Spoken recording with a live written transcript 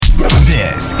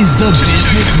This is the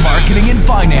Business Marketing and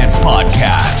Finance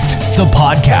Podcast, the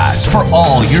podcast for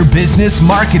all your business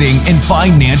marketing and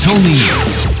financial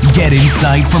needs. Get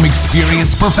insight from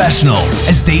experienced professionals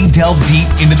as they delve deep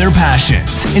into their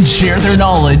passions and share their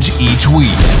knowledge each week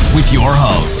with your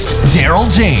host, Daryl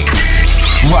James.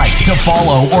 Like to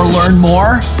follow or learn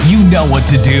more? You know what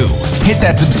to do. Hit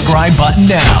that subscribe button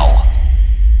now.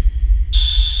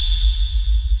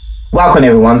 Welcome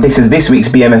everyone, this is this week's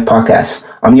BMF podcast.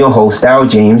 I'm your host, Daryl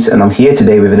James, and I'm here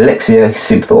today with Alexia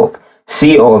Sibthorpe,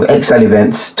 CEO of Excel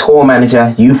Events, tour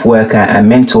manager, youth worker, and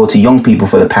mentor to young people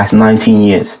for the past 19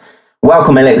 years.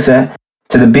 Welcome, Alexia,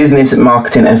 to the Business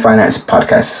Marketing and Finance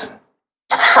podcast.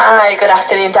 Hi, good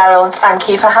afternoon, Daryl, and thank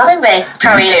you for having me.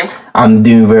 How are you? I'm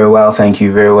doing very well, thank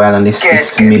you, very well, on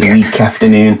this midweek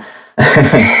afternoon.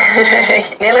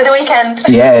 Nearly the weekend.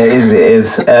 Yeah, it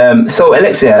is. So,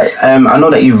 Alexia, I know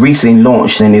that you've recently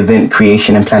launched an event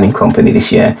creation and planning company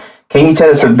this year. Can you tell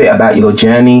us a bit about your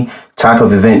journey, type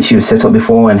of events you've set up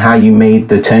before, and how you made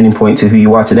the turning point to who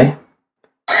you are today?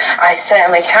 I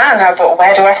certainly can, but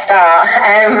where do I start?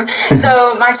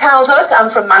 So my childhood, I'm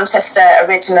from Manchester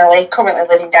originally, currently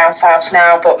living down south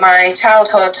now, but my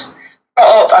childhood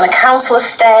brought up on a council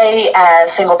estate,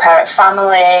 single parent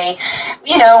family,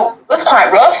 was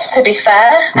quite rough, to be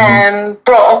fair.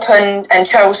 Brought up and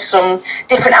chose some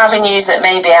different avenues that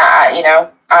maybe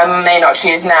I may not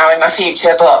choose now in my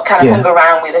future, but kind of hung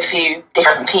around with a few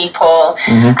different people,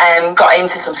 got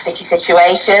into some sticky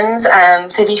situations,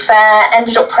 and to be fair,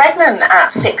 ended up pregnant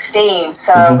at 16,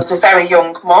 so I was a very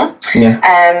young mum.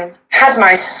 Had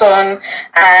my son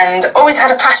and always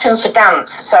had a passion for dance,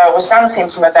 so I was dancing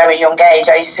from a very young age.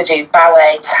 I used to do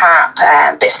ballet, tap,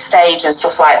 bit of stage and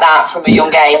stuff like that from a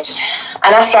young age.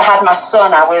 And after I had my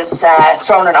son, I was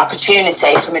thrown an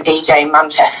opportunity from a DJ in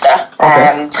Manchester,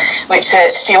 which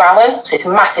Stu Allen, so it's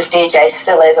a massive DJ,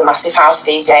 still is a massive house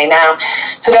DJ now,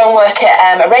 to go and work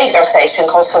at a radio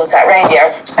station called Sunset Radio.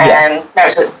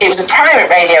 Now it was a private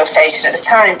radio station at the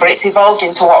time, but it's evolved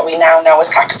into what we now know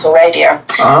as Capital Radio.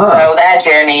 So their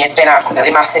journey has been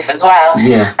absolutely massive as well.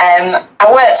 I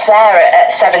worked there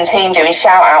at 17 doing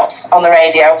shout-outs on the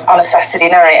radio on a Saturday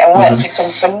night, and worked with some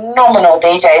phenomenal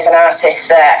DJs and artists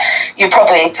that you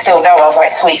probably still know of, like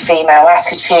Sweet Female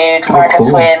Attitude, Raga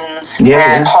Twins,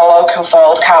 Paul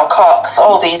Oakenfold, Carl Cox,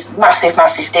 all these massive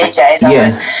DJs. I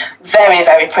was very,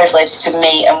 very privileged to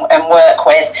meet and work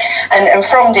with. And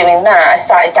from doing that, I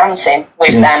started dancing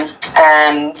with them,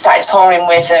 started touring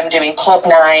with them, doing club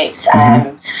nights,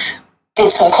 did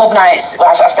some club nights.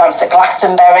 I've danced at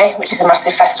Glastonbury, which is a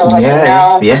massive festival, as you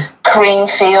know.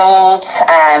 Creamfield.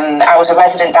 I was a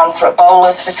resident dancer at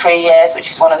Bowlers for 3 years,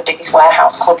 which is one of the biggest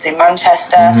warehouse clubs in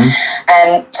Manchester.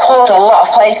 And toured a lot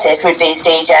of places with these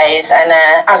DJs. And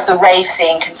as the rave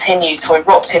scene continued to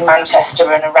erupt in Manchester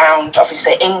and around,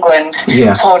 obviously, England,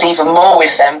 toured even more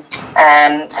with them.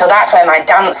 So that's where my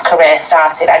dance career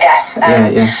started, I guess.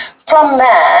 From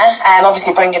there,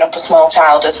 obviously bringing up a small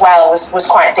child as well was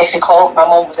quite difficult. My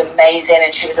mum was amazing,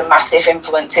 and she was a massive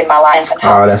influence in my life and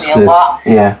helped me a lot.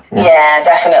 Yeah,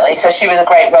 definitely. So she was a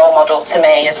great role model to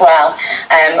me as well.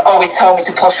 Always told me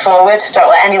to push forward. Don't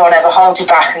let anyone ever hold you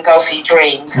back and go for your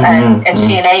dreams. And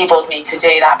she enabled me to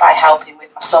do that by helping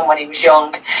with my son when he was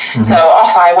young. So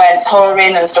off I went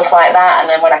touring and stuff like that, and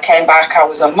then when I came back I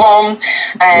was a mum.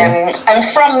 And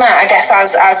from that, I guess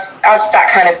as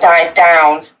that kind of died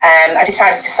down, I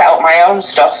decided to set up my own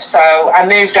stuff. So I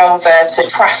moved over to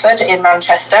Trafford in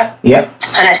Manchester,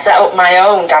 and I set up my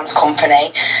own dance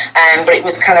company. But it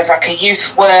was kind of like a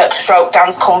youth work stroke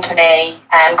dance company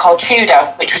called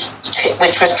Tudo, which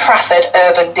was Trafford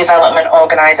Urban Development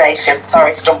Organisation.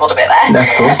 Sorry, stumbled a bit there.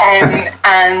 That's cool.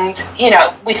 And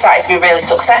we started to be really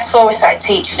successful. We started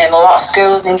teaching in a lot of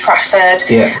schools in Trafford.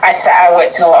 I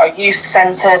worked in a lot of youth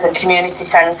centres and community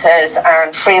centres, and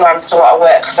freelanced a lot of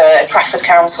work for Trafford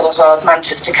Council as well as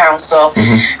Manchester Council,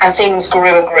 and things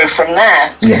grew and grew from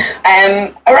there.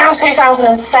 Around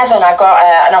 2007, I got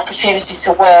an opportunity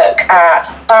to work at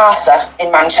Barca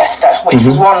in Manchester, which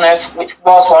was one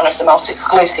of the most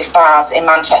exclusive bars in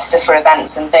Manchester for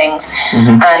events and things.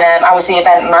 And I was the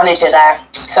event manager there.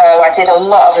 So I did a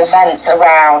lot of events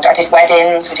around. I did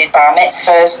weddings, we did bar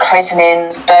mitzvahs,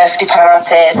 christenings, birthday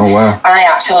parties. I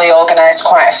actually organised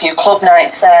quite a few club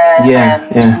nights there.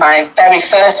 My very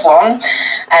first one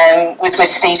was with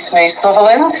Steve Smooth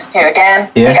Sutherland, here again,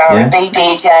 big R&B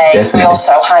DJ. Definitely. We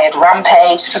also hired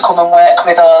Rampage to come and work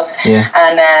with us.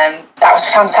 And that was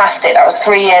fantastic. That was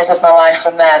 3 years of my life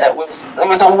from there. It was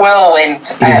a whirlwind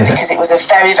because it was a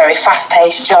very, very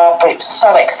fast-paced job, but it was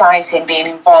so exciting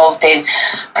being involved in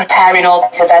preparing all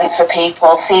these events for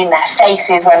people, seeing their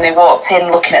faces when they walked in,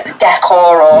 looking at the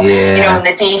decor, or you know, when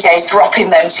the DJs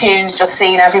dropping them tunes, just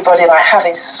seeing everybody like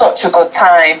having such a good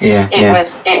time.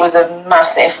 It was a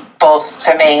massive buzz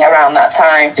for me around that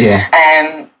time.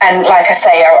 And like I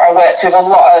say, I worked with a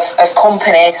lot of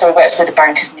companies. So we worked with the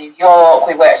Bank of New York,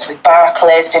 we worked with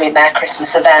Barclays doing their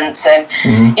Christmas events, and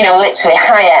you know, literally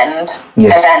high-end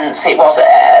events it was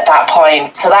at that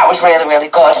point. So that was really, really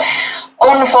good.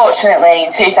 Unfortunately,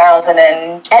 in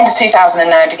end of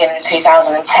 2009, beginning of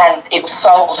 2010, it was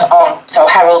sold on. So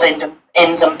Herald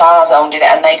Inns and Bars owned it,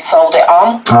 and they sold it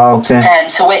on.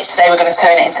 To which they were going to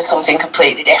turn it into something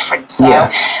completely different. So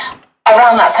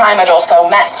around that time, I'd also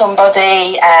met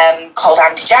somebody called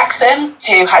Andy Jackson,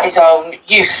 who had his own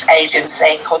youth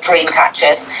agency called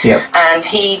Dreamcatchers. And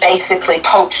he basically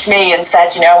poached me and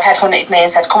said, you know, headhunted me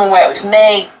and said, come and work with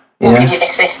me. We'll give you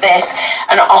this,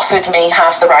 and offered me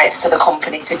half the rights to the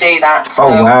company to do that. So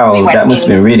that must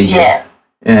have been really good.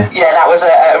 Yeah, that was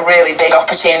a really big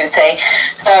opportunity.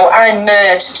 So I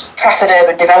merged Trafford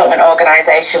Urban Development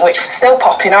Organisation, which was still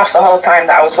popping off the whole time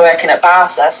that I was working at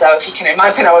Barca. So if you can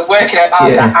imagine, I was working at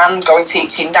Barca and going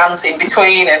teaching dance in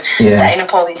between, and setting up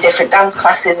all these different dance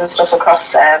classes and stuff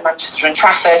across Manchester and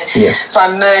Trafford. So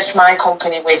I merged my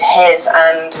company with his,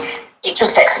 and it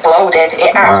just exploded.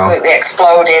 It absolutely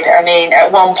exploded. I mean,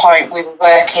 at one point we were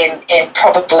working in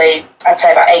probably, I'd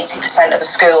say about 80% of the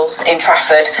schools in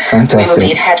Trafford. Fantastic. We were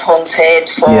being headhunted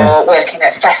for working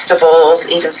at festivals,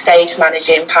 even stage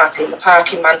managing Party in the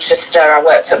Park in Manchester. I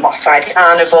worked at Moss Side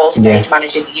Carnival, stage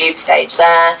managing the youth stage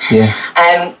there.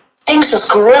 Things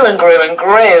just grew and grew and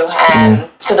grew,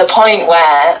 to the point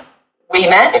where we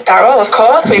met Darryl, of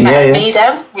course. We met at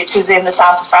Midem, which was in the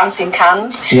south of France, in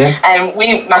Cannes. And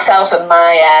myself and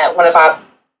my one of our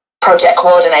project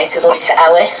coordinators, Lisa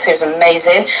Ellis, who's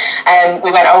amazing,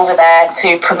 we went over there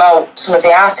to promote some of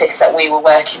the artists that we were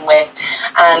working with.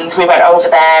 And we went over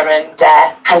there and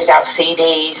handed out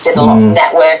CDs, did a lot of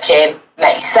networking,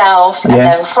 met yourself, and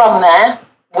then from there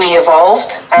we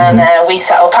evolved, and we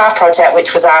set up our project,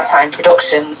 which was Our Time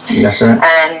Productions.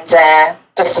 And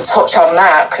just to touch on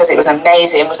that, because it was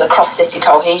amazing, was a cross-city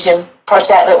cohesion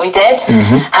project that we did,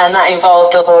 and that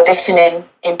involved us auditioning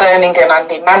in Birmingham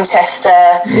and in Manchester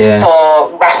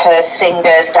for rappers,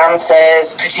 singers,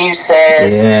 dancers,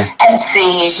 producers,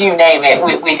 MCs, you name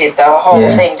it. We did the whole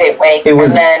thing, didn't we?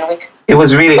 It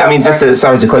was really, I mean,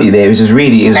 sorry to cut you there, it was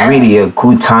really a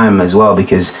good time as well,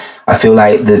 because I feel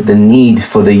like the need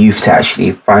for the youth to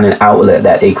actually find an outlet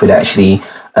that they could actually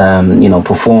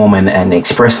perform and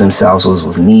express themselves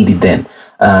was needed then.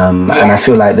 And I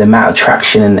feel like the amount of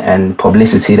traction and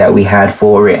publicity that we had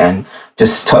for it, and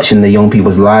just touching the young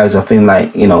people's lives, I feel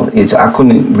like, I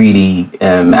couldn't really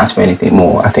ask for anything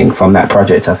more. I think from that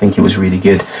project, I think it was really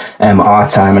good, Our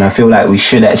Time, and I feel like we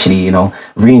should actually,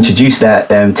 reintroduce that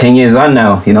 10 years on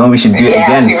now. We should do it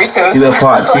again, do a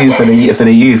part 2 for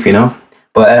the youth,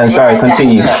 But sorry,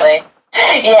 continue. Definitely.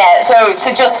 So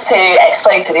to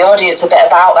explain to the audience a bit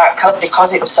about that,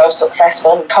 because it was so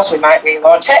successful, because we might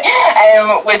relaunch it,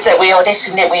 was that we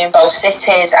auditioned it in both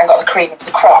cities and got the cream of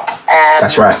the crop.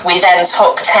 That's right. We then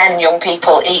took 10 young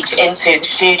people each into the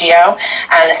studio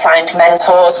and assigned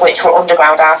mentors, which were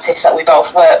underground artists that we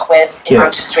both work with in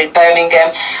Manchester and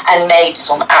Birmingham, and made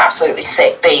some absolutely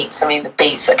sick beats. I mean, the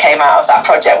beats that came out of that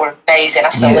project were amazing.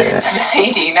 I still listen to the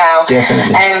CD now.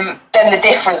 Definitely. Then the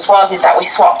difference is that we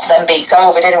swapped them beats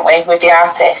over, didn't we, with the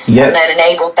artists, and then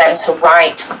enabled them to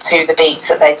write to the beats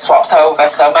that they'd swapped over.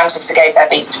 So Manchester gave their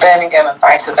beats to Birmingham and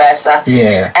vice versa.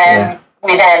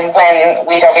 We then, when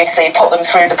we'd obviously put them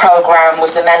through the programme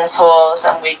with the mentors,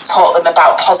 and we taught them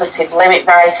about positive lyric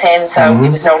writing, so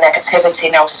there was no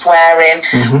negativity, no swearing.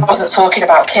 I wasn't talking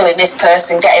about killing this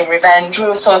person, getting revenge. We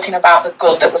were talking about the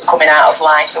good that was coming out of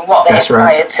life and what they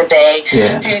aspired to be,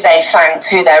 who they thanked,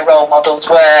 who their role models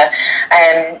were.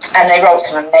 And they wrote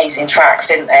some amazing tracks,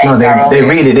 didn't they? No, they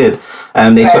really did.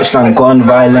 They touched on gun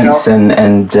violence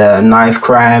and knife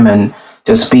crime, and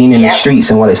just being in the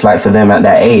streets and what it's like for them at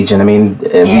that age. And I mean,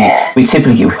 we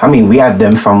typically, we had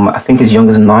them from, I think as young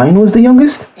as 9 was the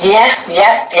youngest. Yes, They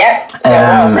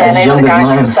were the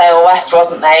guys from Sale West,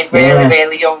 wasn't they?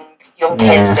 Really young young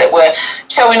kids that were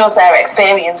showing us their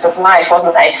experience of life,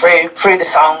 wasn't they, through the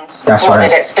songs, what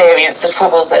they've experienced, the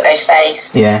troubles that they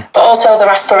faced, but also their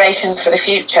aspirations for the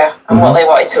future and what they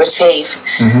wanted to achieve.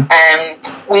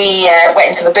 We went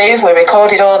into the booth, we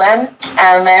recorded all them,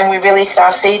 and then we released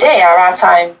our CD, our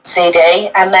Time CD,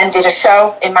 and then did a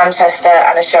show in Manchester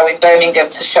and a show in Birmingham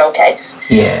to showcase.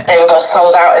 They were both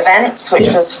sold out events,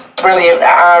 which was brilliant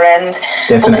at our end.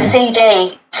 But the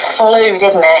CD flew,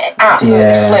 didn't it?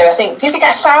 Absolutely flew. I think, did we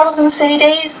get 1,000 CDs?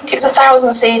 I think it was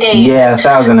 1,000 CDs. Yeah,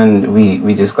 1,000, and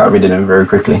we just got rid of them very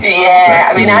quickly.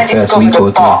 Yeah, I mean, I discovered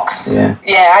a box.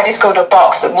 I discovered a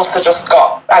box that must have just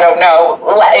got, I don't know,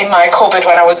 let in my cupboard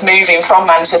when I was moving from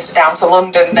Manchester down to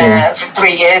London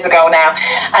 3 years ago now.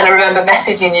 And I remember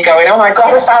messaging you going, oh my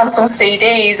God, I found some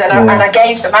CDs. And I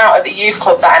gave them out at the youth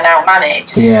club that I now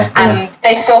manage. And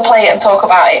they still play it and talk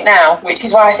about it now, which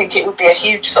is why I think it would be a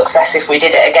huge success if we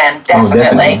did it again,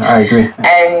 definitely. I agree.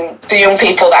 The young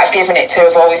people that I've given it to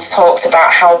have always talked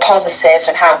about how positive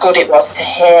and how good it was to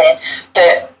hear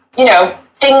that, you know,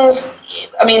 things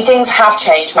have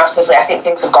changed massively. I think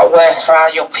things have got worse for our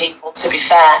young people, to be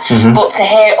fair. But to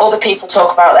hear other people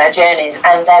talk about their journeys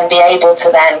and then be able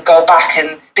to then go back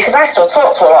and, because I still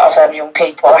talk to a lot of them young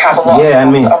people, I have a lot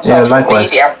on social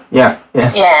media.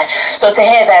 So to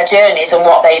hear their journeys and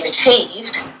what they've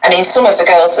achieved, I mean, some of the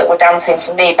girls that were dancing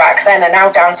for me back then are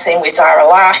now dancing with Zara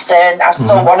Larson. I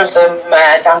saw one of them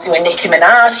dancing with Nicki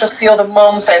Minaj just the other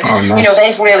month, and you know,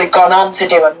 they've really gone on to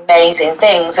do amazing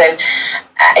things. And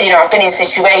you know, I've been in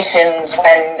situations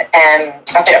when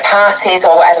I've been at parties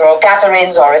or whatever, or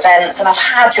gatherings or events, and I've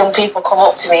had young people come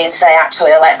up to me and say,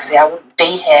 actually, Alexia, I wouldn't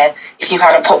be here if you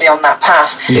hadn't put me on that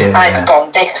path. I'd have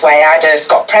gone this way, I'd have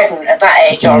got pregnant at that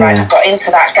age, or I'd have got into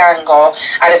that gang, or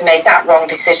I'd have made that wrong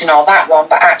decision or that one,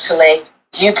 but actually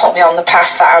you put me on the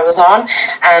path that I was on.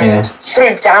 And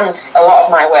through dance, a lot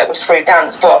of my work was through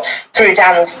dance, but through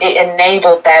dance it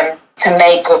enabled them to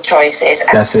make good choices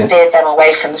and steered them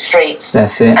away from the streets.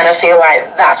 And I feel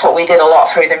like that's what we did a lot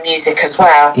through the music as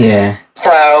well.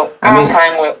 So Our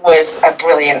Time was a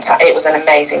brilliant, it was an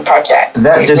amazing project.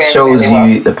 That just shows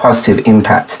you the positive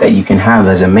impact that you can have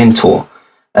as a mentor.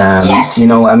 You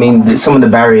know, I mean, some of the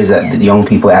barriers that the young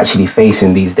people actually face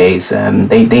in these days,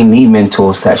 they need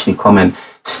mentors to actually come and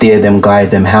steer them, guide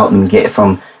them, help them get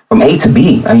from A to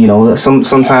B. And, you know,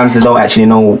 sometimes they don't actually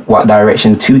know what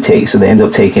direction to take, so they end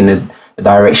up taking the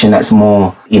direction that's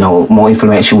more, you know, more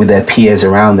influential with their peers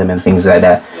around them and things like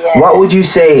that. What would you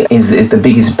say is the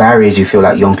biggest barriers you feel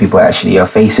like young people actually are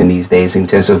facing these days in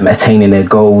terms of attaining their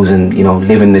goals and, you know,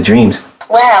 living their dreams?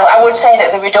 Well, I would say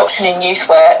that the reduction in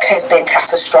youth work has been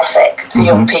catastrophic to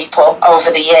young people over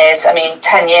the years. I mean,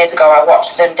 10 years ago, I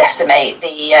watched them decimate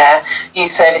the youth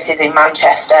services in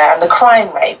Manchester, and the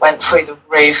crime rate went through the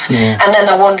roof. And then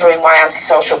they're wondering why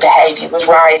antisocial behaviour was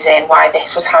rising, why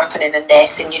this was happening and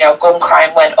this, and, you know, gun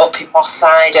crime went up in Moss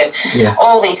Side and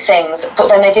all these things. But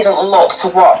then they didn't look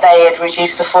to what they had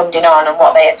reduced the funding on and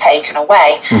what they had taken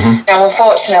away. Now,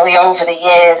 unfortunately, over the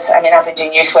years, I mean, I've been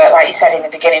doing youth work, like you said in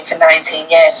the beginning, for 19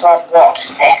 years, so I've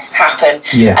watched this happen.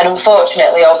 And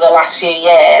unfortunately, over the last few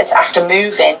years, after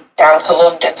moving down to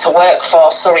London to work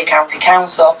for Surrey County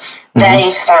Council,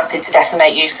 they've started to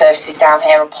decimate youth services down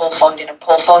here and pull funding. And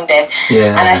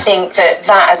I think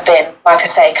that has been, like I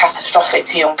say, catastrophic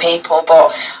to young people.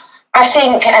 But I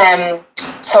think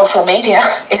social media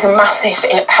has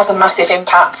a massive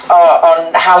impact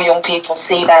on how young people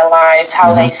see their lives,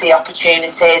 how they see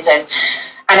opportunities,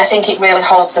 and I think it really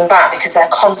holds them back because they're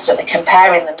constantly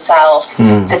comparing themselves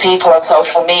to people on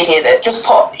social media that just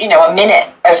put, you know, a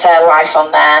minute of their life on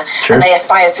there and they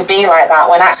aspire to be like that,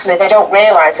 when actually they don't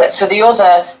realise that for the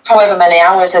other however many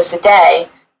hours of the day,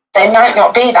 they might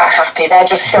not be that happy. They're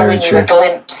just showing you a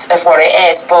glimpse of what it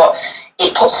is. But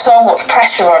it puts so much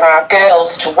pressure on our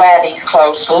girls to wear these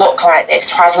clothes, to look like this,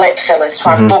 to have lip fillers, to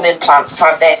have bum implants, to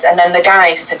have this, and then the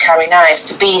guys to carry knives,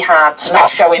 to be hard, to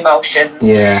not show emotions.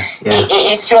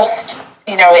 It is just,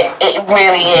 you know, it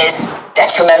really is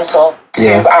detrimental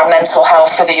to our mental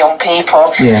health for the young people.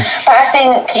 But I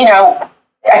think, you know,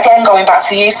 again, going back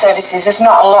to youth services, there's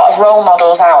not a lot of role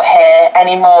models out here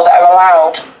anymore that are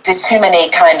allowed. There's too many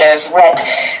kind of red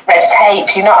tape.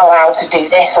 You're not allowed to do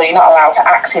this, or you're not allowed to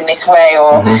act in this way,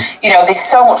 or you know, there's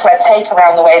so much red tape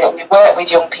around the way that we work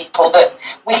with young people that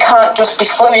we can't just be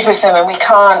fluid with them, and we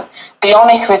can't be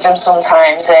honest with them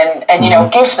sometimes, and you know,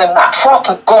 give them that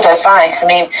proper good advice. I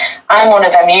mean, I'm one of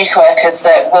them youth workers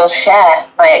that will share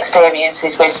my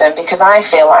experiences with them because I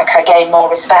feel like I gain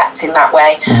more respect in that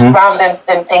way, rather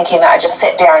than thinking that I just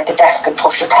sit behind a desk and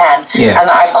push a pen, and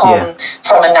that I've come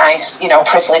from a nice, you know,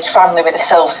 privileged privileged family with a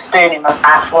silver spoon in my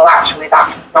mouth. Well, actually,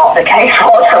 that's not the case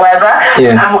whatsoever.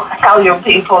 Yeah. And I tell young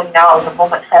people, I was a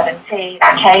mum at 17.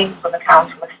 I came from the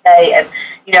council estate, and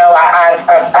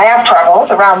I have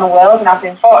travelled around the world, and I've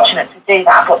been fortunate to do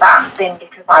that. But that's been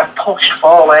because I've pushed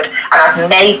forward and I've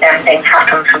made them things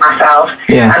happen for myself.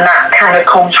 Yeah. And that kind of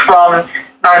comes from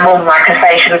my mum. Like I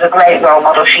say, she was a great role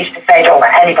model. She used to say, don't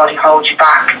let anybody hold you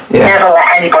back. Yeah. Never let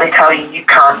anybody tell you you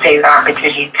can't do that,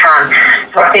 because you can.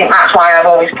 So I think that's why I've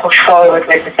always pushed forward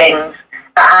with the things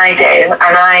that I do,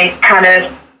 and I kind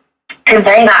of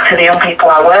convey that to the young people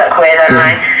I work with, and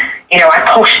I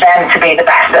push them to be the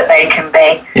best that they can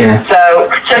be. Yeah. So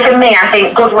for me, I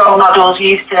think good role models,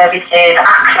 youth services,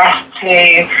 access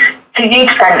to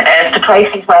youth centres, to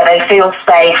places where they feel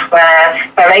safe,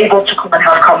 where they're able to come and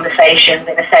have conversations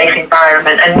in a safe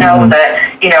environment, and know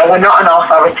that, we're not an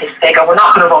authoritative figure, we're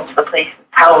not going to run to the police and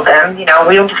tell them,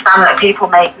 we understand that people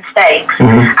make mistakes,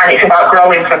 and it's about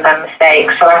growing from them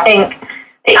mistakes. So I think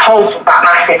it holds that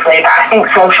massively, but I think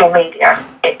social media,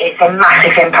 it's a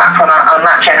massive impact on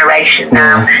that generation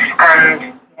now,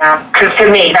 and for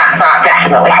me, that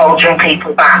definitely holds young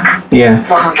people back. Yeah.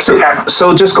 100%.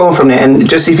 So just going from there, and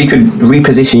just if you could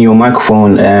reposition your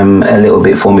microphone a little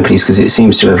bit for me, please, because it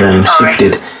seems to have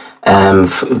shifted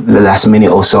for the last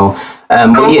minute or so.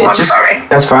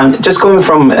 That's fine. Just going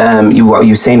from what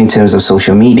you're saying in terms of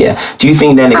social media, do you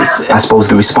think then it's, I suppose,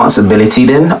 the responsibility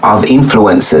then of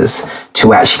influencers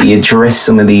to actually address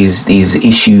some of these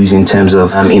issues in terms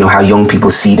of how young people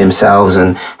see themselves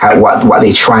and what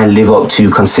they try and live up to,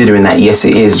 considering that yes,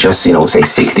 it is just say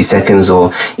 60 seconds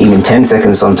or even 10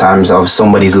 seconds sometimes of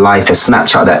somebody's life, a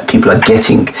snapshot that people are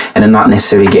getting, and are not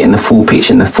necessarily getting the full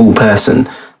picture and the full person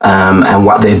and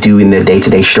what they do in their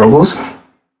day-to-day struggles.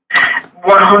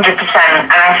 100%,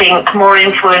 and I think more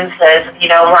influencers,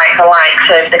 like the likes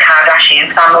of the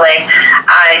Kardashian family,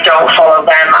 I don't follow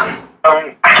them, I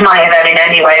don't admire them in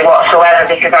any way whatsoever,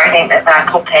 because I think that they're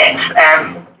puppets.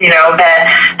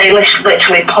 They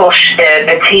literally push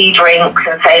the tea drinks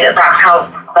and say that that's how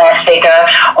their figure,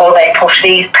 or they push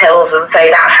these pills and say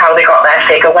that's how they got their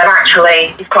figure, when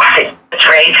actually it's plastic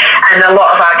surgery, and a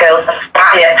lot of our girls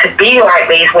aspire to be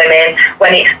like these women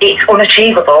when it's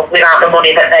unachievable without the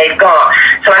money that they've got.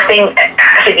 So I think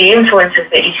the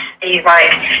influencers that you see,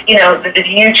 like, the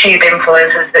YouTube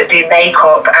influencers that do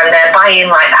makeup, and they're buying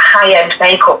like high-end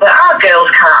makeup that our girls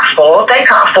can't afford. They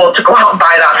can't afford to go out and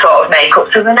buy that sort of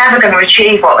makeup, so they're never going to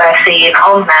achieve what they're seeing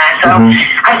on there. So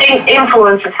I think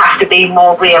influencers have to be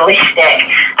more realistic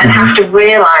and have to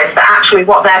realise that actually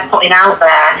what they're putting out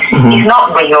there is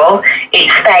not real,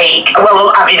 it's fake. Well,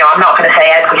 I'm not going to say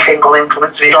every single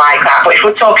influencer is like that, but if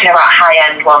we're talking about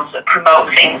high-end ones that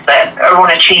promote things that are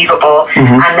unachievable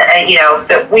and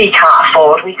that we can't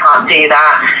afford, we can't do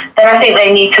that, then I think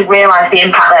they need to realise the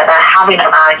impact that they're having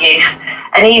on our youth.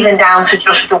 And even down to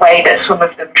just the way that some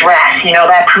of them dress,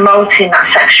 they're promoting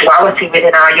that sexuality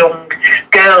within our young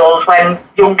girls, when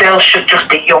young girls should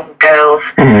just be young girls,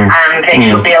 and they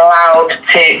should be allowed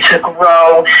to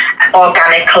grow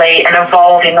organically and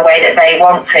evolve in the way that they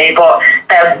want to. But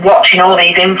they're watching all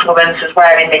these influencers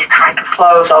wearing this type of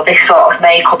clothes or this sort of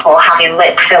makeup or having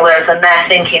lip fillers, and they're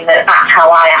thinking that that's how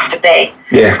I have to be.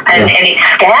 And it's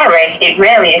scary. It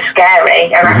really is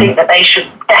scary, and I think that they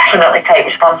should definitely take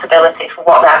responsibility for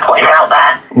what they're putting out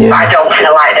there. But I don't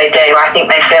feel like they do. I think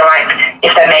they feel like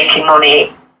if they're making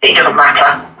money, it doesn't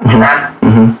matter to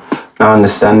them. I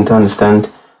understand.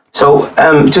 So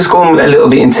just going a little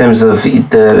bit in terms of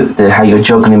the how you're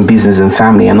juggling business and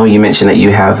family. I know you mentioned that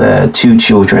you have 2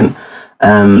 children.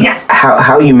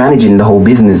 How are you managing the whole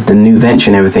business, the new venture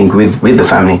and everything with the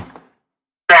family?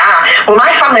 Well,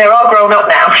 my family are all grown up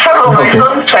now. So my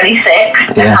son's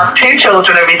 26 and has 2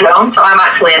 children of his own. So I'm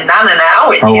actually a nana now,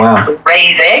 which is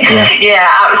crazy. Yeah,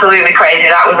 absolutely crazy.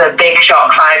 That was a big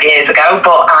shock 5 years ago,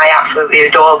 but I absolutely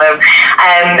adore them.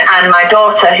 And my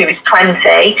daughter, who is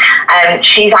 20,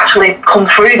 she's actually come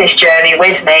through this journey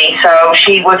with me. So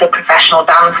she was a professional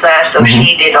dancer. So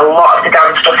she did a lot of the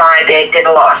dance stuff I did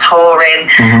a lot of touring,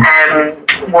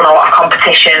 won a lot of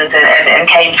competitions, and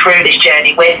came through this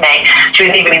journey with me. She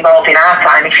was even involved in Our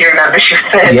Time, if you remember. She was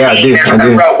 13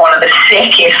 and wrote one of the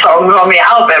sickest songs on the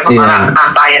album.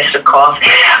 I'm biased, of course.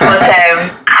 But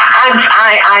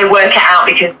I work it out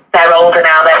because they're older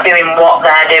now, they're doing what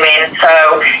they're doing. So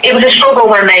it was a struggle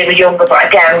when they were younger, but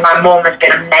again, my mum has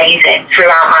been amazing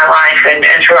throughout my life and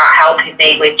throughout helping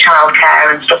me with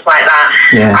childcare and stuff like that.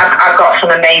 I've got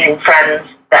some amazing friends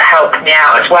that helped me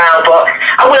out as well, but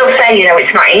I will say,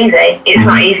 it's not easy. It's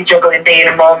not easy juggling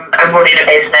being a mum and running a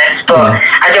business, but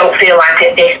I don't feel like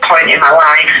at this point in my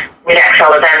life with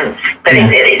Excel events that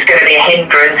it's going to be a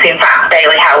hindrance. In fact,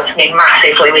 Bailey helps me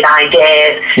massively with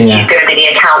ideas. She's going to be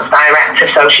the accounts director,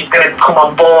 so she's going to come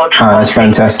on board. Oh, that's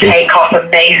fantastic. Take off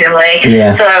amazingly.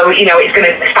 Yeah. So, it's going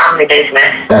to be a family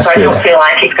business. That's so good. I don't feel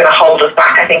like it's going to hold us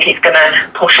back. I think it's going to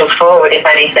push us forward, if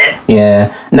anything. Yeah.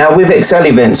 Now, with Excel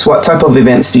events, what type of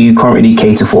events do you currently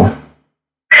cater for?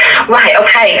 Right,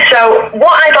 okay. So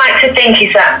what I'd like to think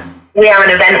is that we are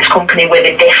an events company with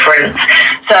a difference.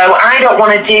 So I don't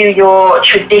want to do your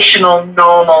traditional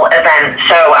normal events.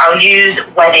 So I'll use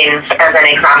weddings as an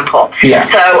example. Yeah.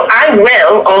 So I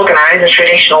will organise a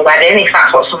traditional wedding if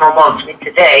that's what someone wants me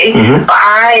to do. But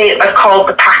I have called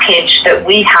the package that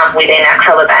we have within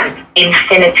Excel Events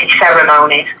Infinity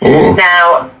Ceremonies. Ooh.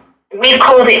 Now, we've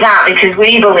called it that because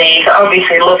we believe that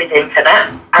obviously love is infinite,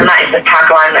 and that is the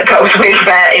tagline that goes with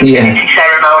Infinity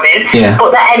Ceremonies,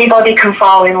 but that anybody can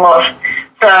fall in love.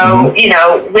 So,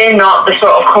 we're not the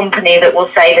sort of company that will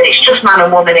say that it's just man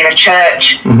and woman in a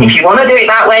church. If you want to do it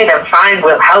that way, then fine,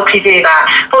 we'll help you do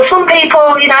that. But some people,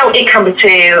 it can be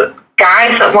two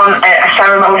guys that want a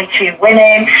ceremony to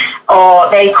women,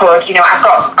 or they could,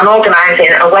 I'm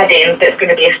organising a wedding that's going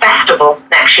to be a festival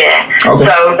next year. Okay.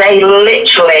 So they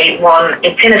literally want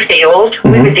it in a field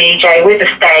with a DJ, with a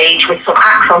stage, with some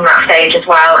acts on that stage as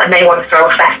well, and they want to throw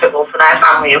a festival for their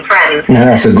family and friends. No,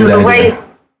 that's a good idea.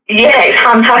 Yeah, it's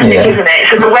fantastic, isn't it?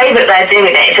 So the way that they're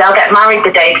doing it is they'll get married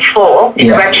the day before in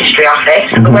the registry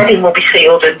office, and the wedding will be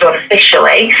sealed and done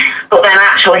officially, but then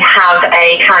actually have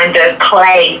a kind of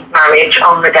play marriage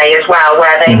on the day as well,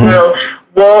 where they will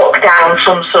walk down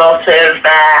some sort of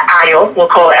aisle, we'll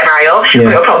call it an aisle,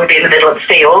 but it'll probably be in the middle of the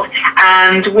field,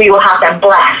 and we will have them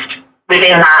blessed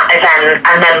within that event,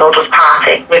 and then they'll just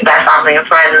party with their family and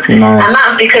friends. Nice. And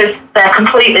that's because they're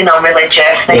completely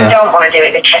non-religious. They don't want to do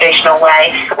it the traditional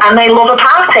way, and they love a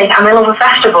party and they love a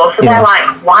festival. So they're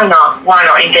like, why not? Why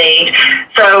not indeed?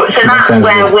 So that's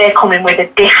where we're coming with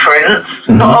a difference.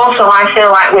 But also, I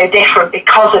feel like we're different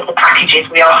because of the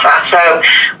packages we offer. So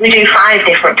we do 5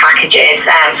 different packages.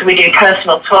 So we do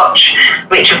personal touch,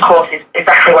 which of course is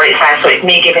exactly what it says. So it's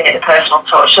me giving it the personal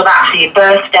touch. So that's for your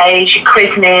birthdays, your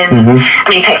christenings.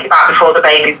 Take it back before the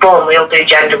baby's born. We'll do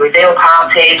gender reveal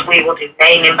parties. We will do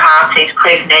naming parties,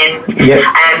 christenings,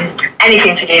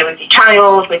 anything to do with your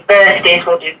child, with birthdays.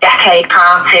 We'll do decade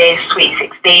parties, sweet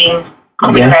 16,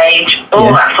 coming of age, all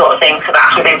that sort of thing. So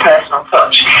that's within personal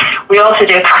touch. We also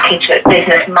do a package that's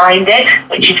business minded,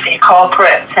 which is for your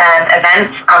corporate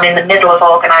events. I'm in the middle of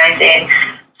organising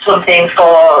something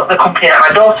for the company that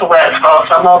my daughter works for,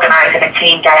 so I'm organising a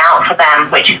team day out for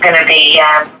them, which is going to be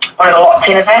one of the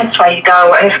locked-in events where you go,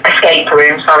 escape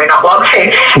room events.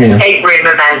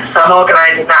 So I'm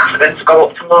organising that for them to go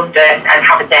up to London and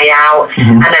have a day out,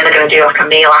 and then they're going to do like a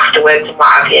meal afterwards and what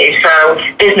have you. So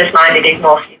business minded is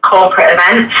more for your corporate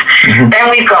events. Then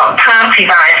we've got Party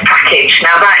Vibes package.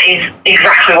 Now that is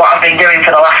exactly what I've been doing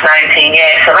for the last 19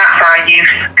 years. So that's our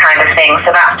youth kind of thing. So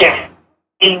that's just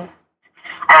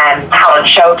talent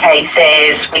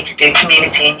showcases, we could do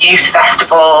community and youth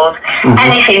festivals,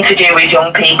 anything to do with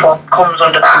young people comes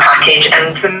under that package,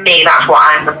 and for me that's what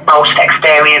I'm the most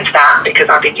experienced at, because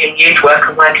I've been doing youth work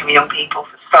and working with young people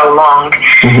for so long.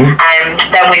 And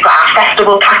then we've got our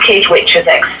festival package, which has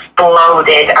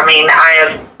exploded. I mean, I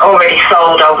have already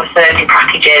sold over 30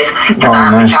 packages for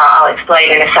that, which I'll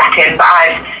explain in a second, but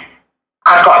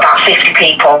I've got about 50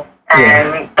 people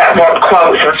that want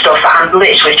quotes and stuff that I'm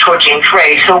literally trudging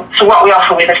through. So what we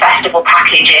offer with the festival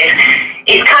package is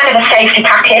it's kind of a safety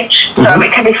package. So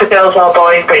it can be for girls or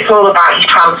boys, but it's all about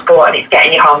your transport and it's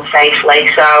getting you home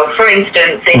safely. So for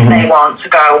instance, if they want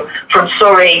to go from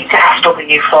Surrey to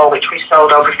SW4, which we've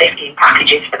sold over 15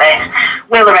 packages for this,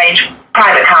 we'll arrange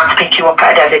private car to pick you up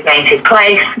at a designated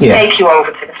place, take you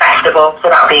over to the festival, so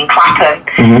that'll be in Clapham.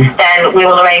 Then we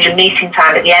will arrange a meeting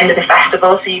time at the end of the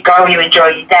festival, so you go, you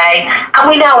enjoy your day, and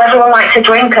we know everyone likes to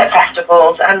drink at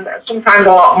festivals, and sometimes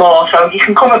a lot more, so you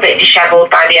can come a bit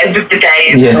dishevelled by the end of the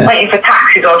day, and waiting for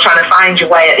taxis or trying to find your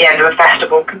way at the end of a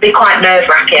festival can be quite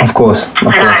nerve-wracking. Of course.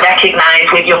 And I recognise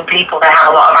with young people they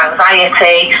have a lot of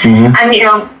anxiety, and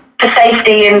for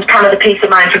safety and kind of the peace of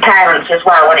mind for parents as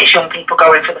well when it's young people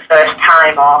going for the first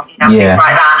time or things like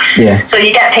that. So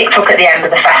you get picked up at the end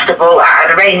of the festival at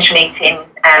an arranged meeting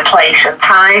place and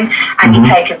time, and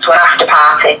you're taken to an after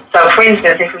party. So for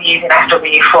instance, if we're using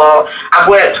SW4, I've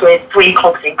worked with 3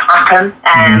 clubs in Clapham,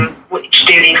 which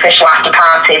do the official after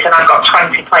parties, and I've got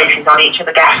 20 places on each of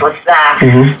the guest lists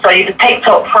there. So you've been picked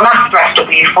up from after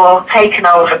SW4, taken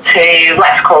over to,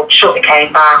 let's call it Sugar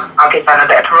Cane Bar. I'll give them a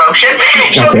bit of promotion.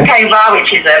 Sugar Cane Bar,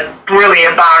 which is a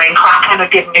brilliant bar in Clapham,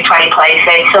 have given me 20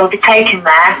 places. So we'll be taken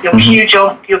there, you'll queued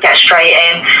up, you'll get straight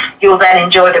in, you'll then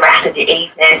enjoy the rest of the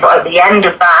evening. But at the end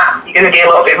of that, you're going to be a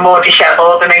little bit more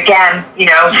dishevelled, and again,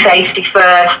 safety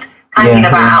first. Hanging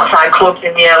about outside clubs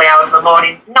in the early hours of the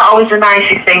morning, not always the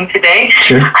nicest thing to do.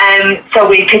 Sure. So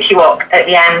we pick you up at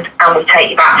the end and we take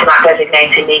you back to that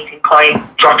designated meeting point,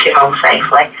 drop you home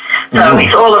safely. So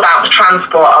it's all about the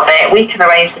transport of it. We can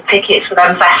arrange the tickets for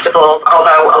them festivals,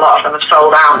 although a lot of them have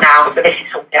sold out now, but this is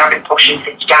something I've been pushing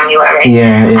since January.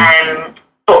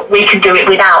 But we can do it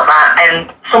without that,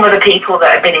 and some of the people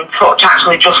that have been in touch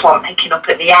actually just want picking up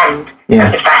at the end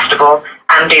of the festival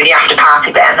and do the after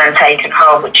party bit and then taken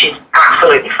home, which is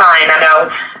absolutely fine. I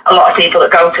know a lot of people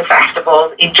that go to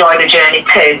festivals enjoy the journey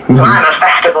too. So I'm a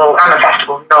festival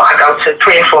nut. I go to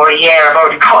 3 or 4 a year. I've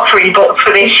already got 3 booked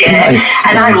for this year.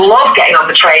 I love getting on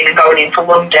the train and going into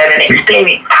London and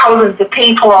experiencing thousands of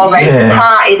people already. The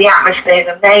party, the atmosphere is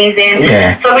amazing.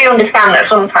 So we understand that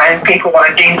sometimes people want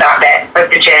to do that bit of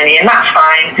the journey, and that's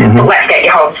fine, but let's get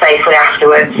you home safely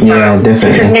afterwards.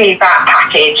 Definitely. For me, that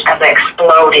package has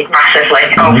exploded massively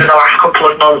over the last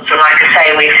couple of months, and like I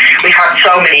say, we've had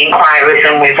so many inquiries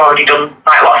and we've already done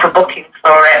lots of bookings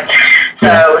for it.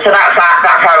 So that's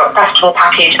our festival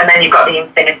package, and then you've got the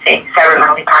Infinity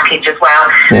ceremony package as well,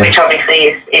 which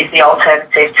obviously is the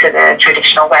alternative to the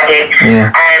traditional wedding.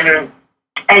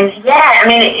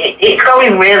 It's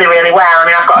going really, really well. I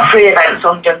mean, I've got 3 events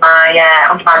under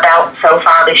my belt so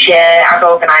far this year. I've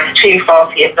organised 2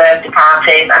 40th birthday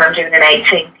parties, and I'm doing an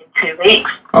 18th in 2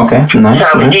 weeks. Okay, nice.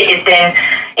 So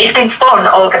it's been fun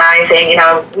organising.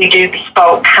 We do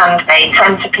bespoke handmade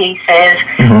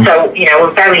centerpieces. So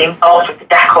we're very involved with the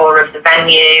decor of the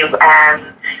venue.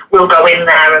 We'll go in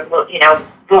there and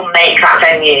we'll make that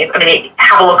venue. I mean,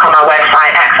 have a look on our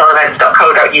website,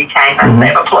 excelevents.co.uk. That's a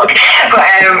bit of a plug. But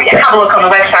have a look on the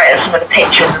website at some of the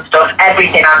pictures and stuff.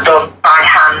 Everything I've done by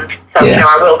hand. So,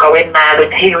 I will go in there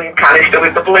with the helium canister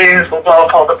with the balloons. We'll blow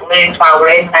up all the balloons while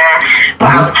we're in there. Put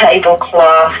out the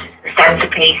tablecloths, the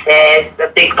centerpieces,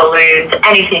 the big balloons,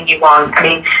 anything you want. I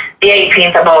mean, the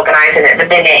 18th I'm organising at the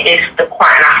minute is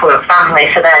quite an affluent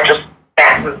family, so they're just,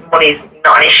 money's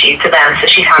not an issue to them. So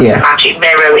she's having a magic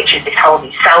mirror, which is this whole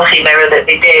new selfie mirror that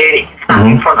they do. You can stand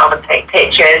in front of and take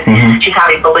pictures. She's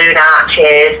having balloon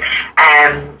arches.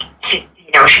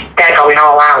 They're going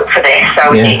all out for this,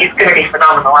 so it's going to be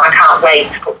phenomenal, and I can't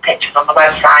wait to put the pictures on the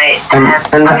website and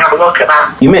have a look at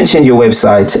that. You mentioned your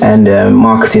website and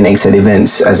marketing Excel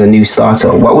Events as a new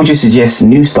starter. What would you suggest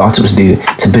new startups do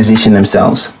to position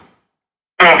themselves?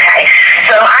 Okay,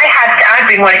 so I've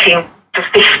been working for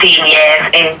 15 years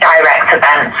in direct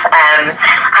events,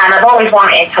 and I've always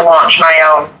wanted to launch my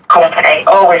own company,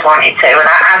 always wanted to, and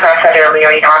as I said earlier,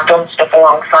 I've done stuff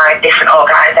alongside different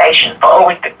organisations, but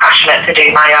always been passionate to do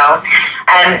my own.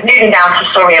 Moving down to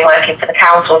Surrey and working for the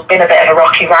council has been a bit of a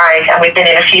rocky ride, and we've been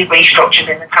in a few restructures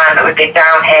in the time that we've been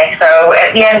down here. So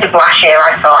at the end of last year,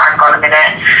 I thought, hang on a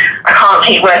minute, I can't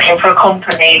keep working for a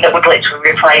company that would literally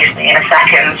replace me in a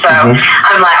second. So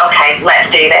I'm like, okay, let's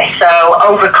do this. So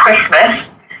over Christmas,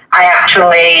 I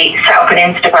actually set up an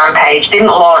Instagram page, didn't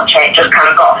launch it, just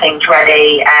kind of got things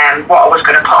ready, what I was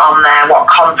going to put on there, what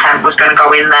content was going to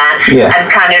go in there, and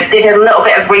kind of did a little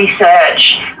bit of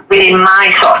research within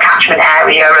my sort of catchment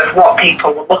area of what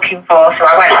people were looking for. So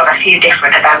I went on a few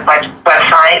different event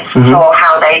websites, saw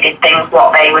how they did things,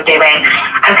 what they were doing,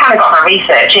 and kind of got my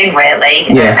research in really,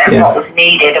 and what was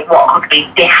needed and what could be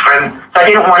different. So I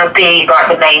didn't want to be like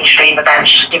the mainstream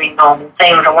events, just doing normal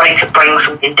things. I wanted to bring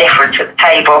something different to the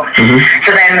table.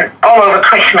 So then all over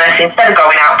Christmas, instead of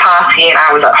going out partying,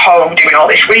 I was at home doing all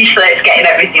this research, getting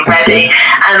everything ready.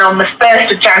 And on the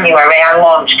 1st of January, I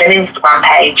launched an Instagram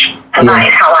page. So that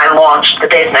is how I launched the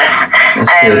business.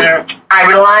 I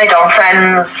relied on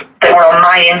friends that were on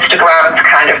my Instagram to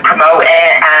kind of promote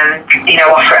it and,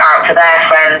 offer it out to their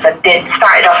friends, and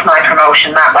started off my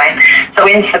promotion that way. So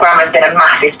Instagram has been a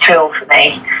massive tool for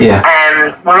me.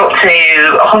 We're up to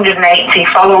 180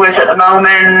 followers at the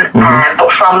moment, but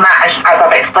from that, as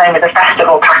I've explained with the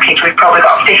festival package, we've probably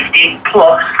got 50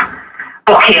 plus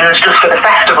bookings just for the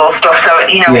festival stuff.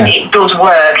 So, it does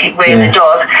work, it really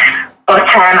does. But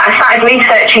I started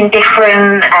researching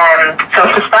different,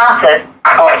 so for starters,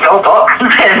 I bought your book,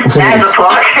 there's a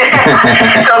plug.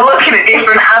 So looking at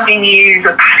different avenues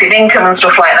of passive income and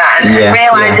stuff like that, and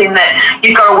realising that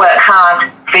you've got to work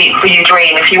hard for your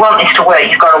dream. If you want this to work,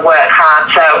 you've got to work hard.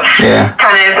 So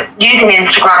kind of using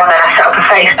Instagram, then I set up a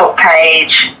Facebook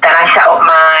page, then I set up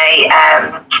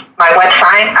my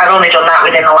website. I've only done that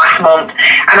within the last month,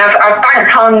 and I've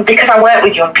banked on, because I work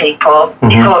with young people,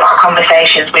 it's all about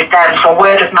conversations with them, so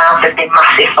word of mouth has been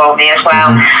massive for me as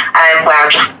well, where I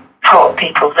just talk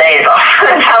people's ears off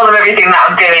and tell them everything that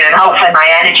I'm doing, and hopefully my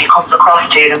energy comes across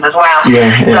to them as well.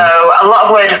 So a lot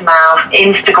of word of mouth,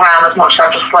 Instagram, as much as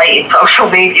I've just slated social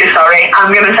media,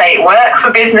 I'm going to say it works for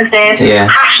businesses.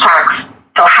 Hashtags.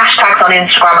 So hashtags on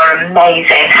Instagram are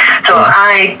amazing. So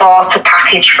I bought a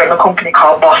package from a company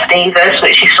called Boss Divas,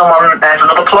 which is there's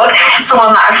another plug,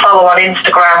 someone that I follow on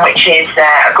Instagram, which is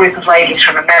a group of ladies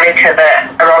from America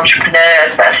that are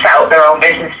entrepreneurs that have set up their own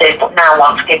businesses but now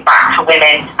want to give back to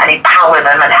women and empower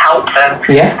them and help them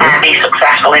and be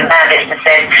successful in their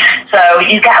businesses. So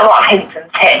you get a lot of hints and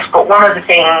tips, but one of the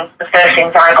first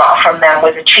things I got from them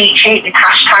was a cheat sheet with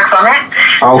hashtags on it.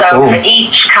 For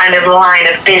each kind of line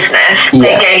of business,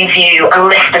 they gave you a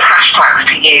list of hashtags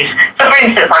to use. So for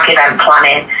instance, like event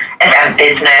planning, event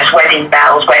business, wedding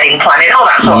bells, wedding planning, all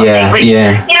that sort of thing. Which,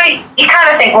 you know, you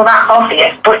kind of think, well, that's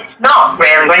obvious, but it's not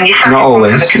really. When you're sat in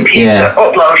front of the computer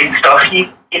uploading stuff,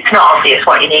 it's not obvious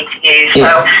what you need to use. So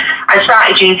I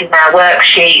started using their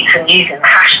worksheets and using the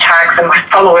hashtags, and my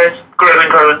followers grew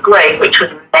and grew and grew, which was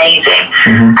amazing.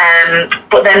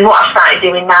 But then what I've started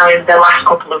doing now in the last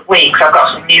couple of weeks, I've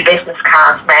got some new business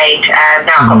cards made,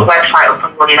 now I've got the website up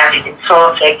and running, everything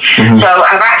sorted. So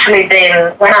I've actually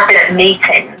been, when I've been at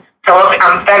meetings, so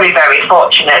I'm very, very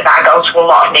fortunate that I go to a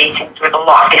lot of meetings with a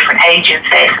lot of different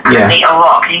agencies, and I meet a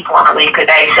lot of people on a weekly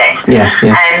basis.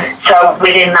 And so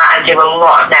within that, I do a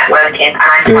lot of networking, and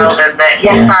I tell them that,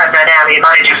 yes, I'm an area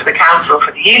manager for the council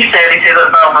for the youth services at the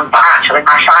moment, but actually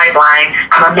my sideline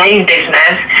and my main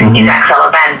business is Excel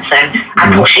Events, and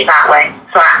I push it that way.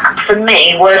 So for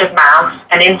me, word of mouth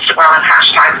and Instagram and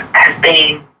hashtags has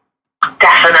been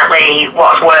definitely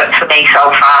what's worked for me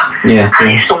so far, and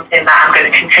it's something that I'm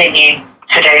going to continue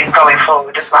to do going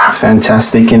forward as well.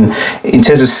 Fantastic. And in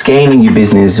terms of scaling your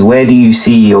business, where do you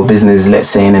see your business, let's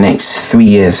say, in the next 3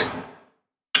 years?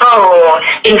 Oh,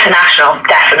 international,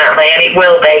 definitely, and it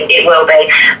will be.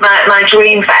 My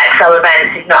dream for Excel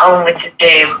Events is not only to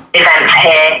do events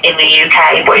here in the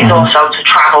UK, but it's also to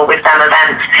travel with them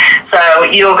events. So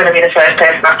you're going to be the first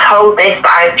person I've told this, but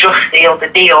I've just sealed the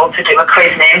deal to do a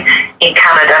christening in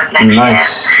Canada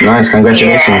next year. Nice,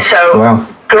 congratulations.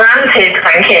 Granted,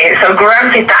 thank you. So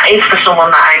granted, that is for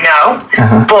someone that I know,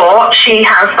 but she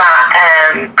has that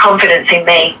confidence in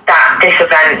me that this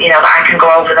event, you know, that I can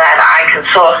go over there, that I can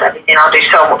source everything. I'll do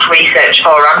so much research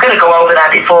for her. I'm going to go over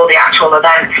there before the actual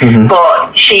event,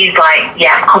 but she's like,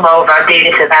 yeah, come over, do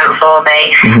this event for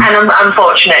me. And I'm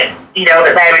fortunate, you know,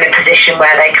 that they're in a position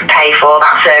where they can pay for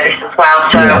that service as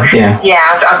well. So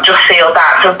I've just sealed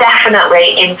that. So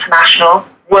definitely international.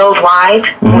 Worldwide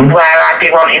where I'd be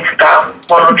wanting to go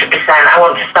 100%. I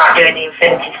want to start doing the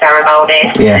infinity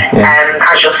ceremonies.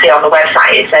 As you'll see on the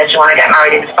website, it says you want to get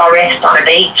married in the forest, on a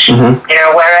beach, you know,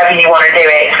 wherever you want to do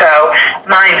it. So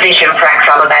my vision for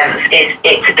Excel Events is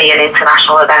it to be an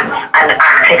international events and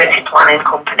activity planning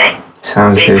company.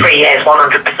 Sounds good. 3 years,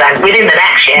 100%. Within the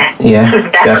next year.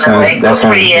 Definitely. That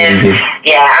sounds 3 years. Really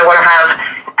good. I want to have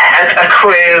a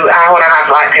crew. I want to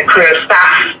have like a crew of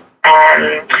staff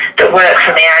that work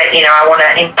for me. I want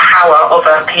to empower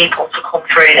other people to come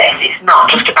through this. It's not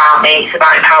just about me, it's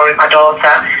about empowering my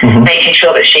daughter, making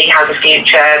sure that she has a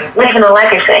future, leaving a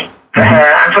legacy for her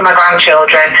and for my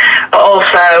grandchildren. But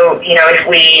also, you know, if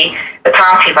the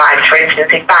party vibes, for instance,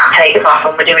 if that takes off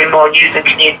and we're doing more youth and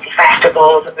community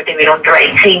festivals and we're doing under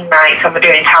 18 nights and we're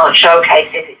doing talent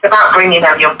showcases, it's about bringing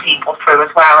them young people through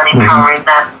as well and empowering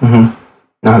them.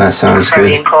 No, that sounds good.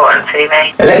 Very important to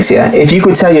me. Alexia, if you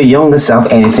could tell your younger self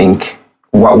anything,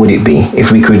 what would it be?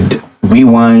 If we could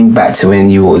rewind back to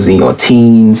when you was in your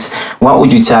teens, what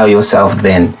would you tell yourself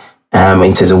then,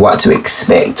 in terms of what to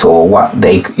expect or what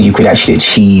you could actually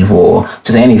achieve, or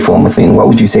just any form of thing? What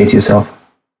would you say to yourself?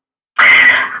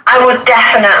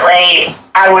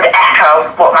 I would echo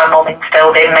what my mum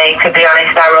instilled in me, to be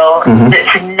honest, Errol, that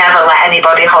to never let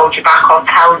anybody hold you back or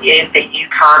tell you that you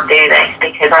can't do this,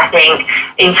 because I think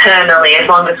internally, as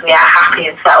long as we are happy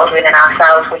and settled within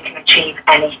ourselves, we can achieve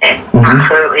anything,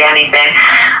 absolutely anything.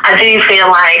 I do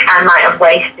feel like I might have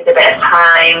wasted a bit of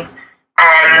time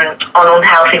on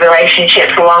unhealthy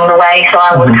relationships along the way, so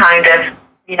I would kind of,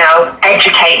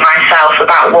 educate myself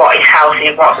about what is healthy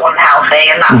and what's unhealthy,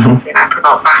 and that's something I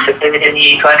promote massively within the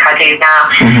youth work I do now.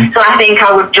 So I think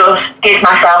I would just give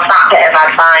myself that bit of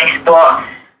advice, but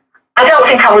I don't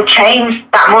think I would change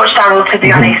that much, Daryl, to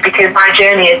be honest, because my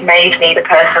journey has made me the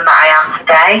person that I am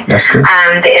today. That's good.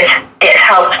 And it's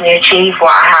helped me achieve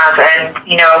what I have, and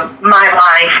my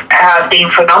life has been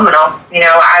phenomenal.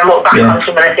 I look back on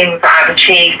some of the things that I've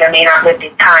achieved. I mean, I've lived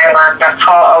in Thailand, I've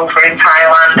taught over in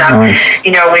Thailand, and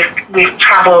we've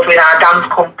travelled with our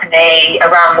dance company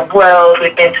around the world.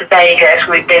 We've been to Vegas,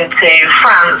 we've been to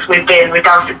France, we've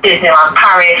danced at Disneyland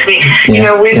Paris.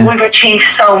 We've achieved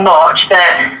so much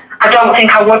that I don't think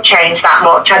I would change that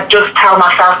much. I'd just tell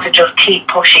myself to just keep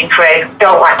pushing through.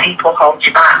 Don't let people hold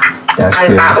you back.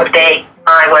 That would be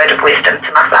my word of wisdom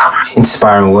to myself.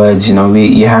 Inspiring words.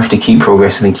 You have to keep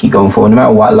progressing and keep going forward, no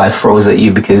matter what life throws at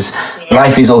you, because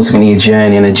life is ultimately a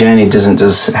journey, and a journey doesn't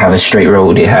just have a straight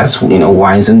road. It has,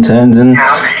 winds and turns, and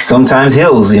sometimes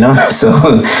hills. So and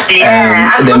sometimes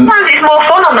it's more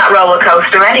fun on that roller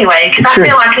coaster anyway. Because I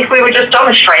feel like if we were just on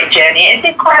a straight journey, it'd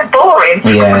be quite boring.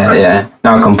 Yeah.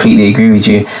 No, I completely agree with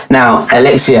you. Now,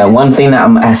 Alexia, one thing that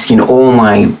I'm asking all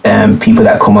my people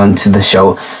that come on to the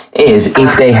show is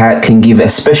if they can give a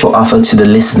special offer to the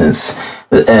listeners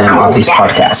of this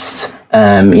podcast.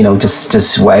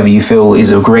 Just whatever you feel is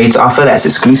a great offer that's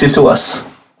exclusive to us.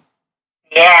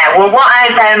 Yeah, well, what I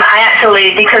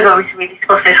actually, because obviously we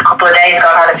discussed this a couple of days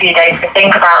ago, I've had a few days to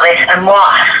think about this, and what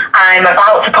I'm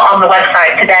about to put on the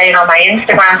website today and on my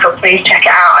Instagram, so please check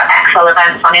it out at Excel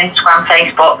Events on Instagram,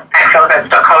 Facebook,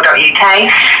 excelevents.co.uk,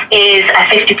 is a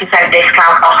 50%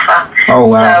 discount offer. Oh,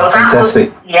 wow, so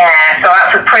fantastic. So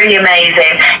that's pretty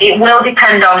amazing. It will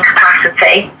depend on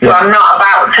capacity, so I'm not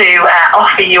about to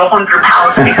offer you £100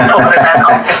 to be put an event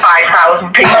on to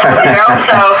 5,000 people,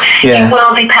 so it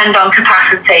will depend on capacity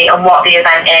and what the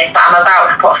event is, but I'm about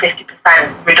to put a 50%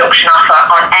 reduction offer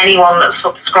on anyone that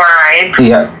subscribes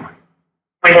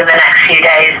within the next few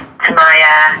days to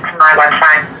my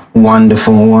website.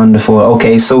 Wonderful.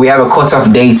 Okay, so we have a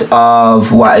cut-off date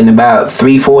of in about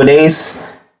 3-4 days?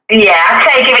 Yeah, I'd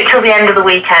say give it till the end of the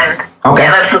weekend. Okay.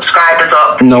 Get them subscribers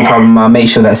up. No problem. I'll make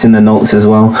sure that's in the notes as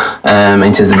well,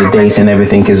 in terms of the dates and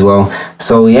everything as well.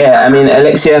 So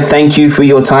Alexia, thank you for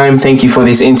your time. Thank you for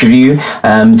this interview.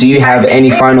 Do you have any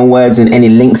final words and any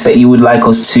links that you would like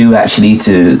us to actually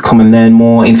to come and learn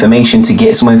more information, to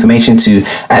get some more information, to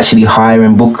actually hire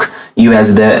and book you as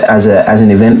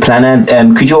an event planner?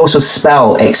 Could you also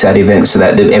spell Excel Events so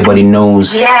that everybody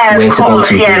knows where to go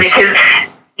to?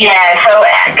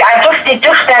 So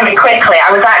just very quickly,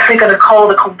 I was actually going to call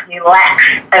the company Lex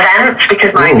Events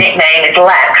because my nickname is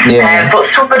Lex, but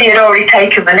somebody had already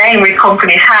taken the name with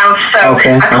company's house, so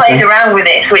I played around with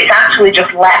it, so it's actually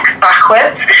just Lex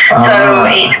backwards. So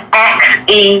it's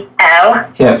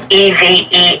XELEVENTS. So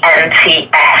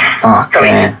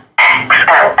it's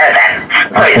XL Events.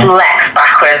 So it's Lex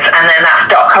backwards, and then that's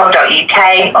 .co.uk,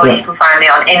 or you can find me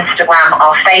on Instagram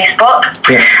or Facebook.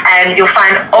 And you'll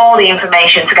find all the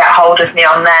information to get hold of me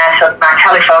on there. So my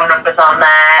telephone number's on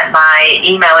there, my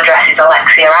email address is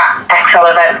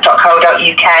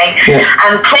alexia@excelevents.co.uk.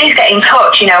 And please get in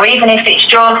touch, even if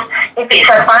it's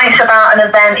advice about an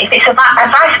event, if it's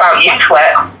advice about youth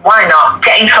work, why not?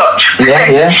 Get in touch.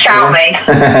 Shout me.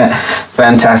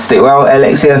 Fantastic. Well,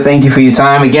 Alexia, thank you for your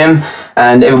time again.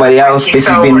 And everybody else, this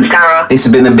has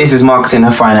been the Business Marketing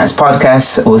and Finance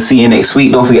Podcast. We'll see you next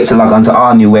week. Don't forget to log on to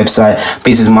our new website,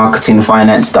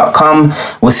 businessmarketingfinance.com.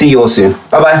 We'll see you all soon.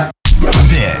 Bye-bye.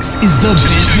 This is the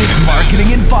Business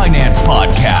Marketing and Finance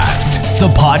Podcast, the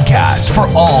podcast for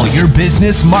all your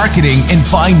business marketing and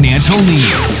financial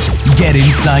needs. Get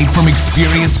insight from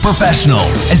experienced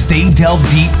professionals as they delve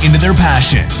deep into their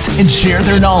passions and share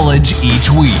their knowledge each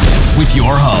week with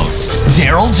your host,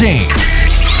 Daryl James.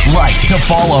 Like to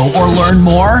follow or learn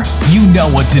more? You know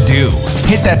what to do.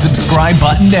 Hit that subscribe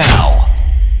button now.